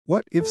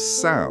What if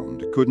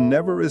sound could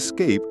never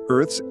escape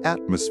Earth's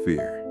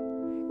atmosphere?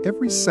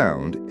 Every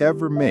sound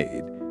ever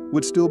made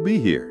would still be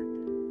here.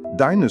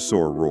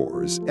 Dinosaur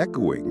roars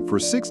echoing for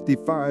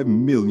 65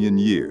 million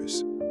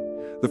years.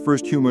 The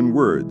first human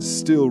words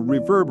still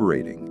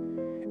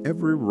reverberating.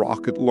 Every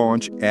rocket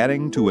launch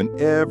adding to an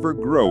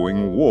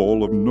ever-growing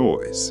wall of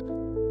noise.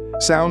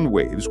 Sound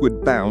waves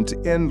would bounce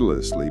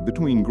endlessly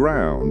between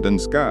ground and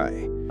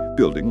sky,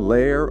 building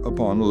layer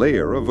upon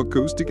layer of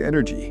acoustic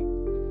energy.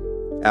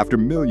 After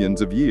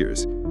millions of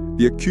years,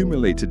 the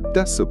accumulated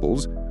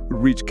decibels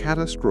would reach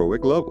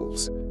catastrophic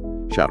levels,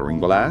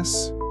 shattering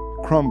glass,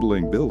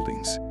 crumbling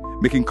buildings,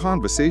 making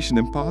conversation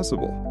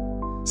impossible.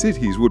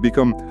 Cities would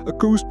become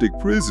acoustic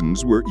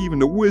prisons where even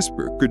a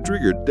whisper could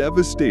trigger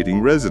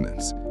devastating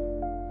resonance.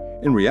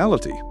 In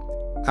reality,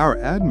 our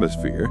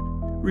atmosphere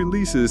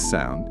releases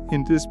sound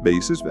into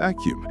space's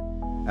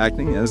vacuum,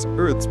 acting as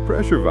Earth's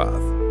pressure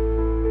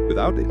valve.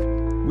 Without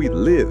it, we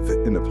live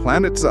in a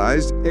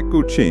planet-sized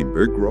echo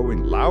chamber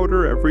growing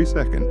louder every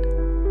second.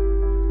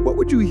 What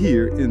would you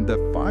hear in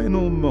the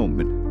final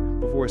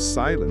moment before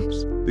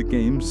silence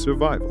became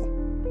survival?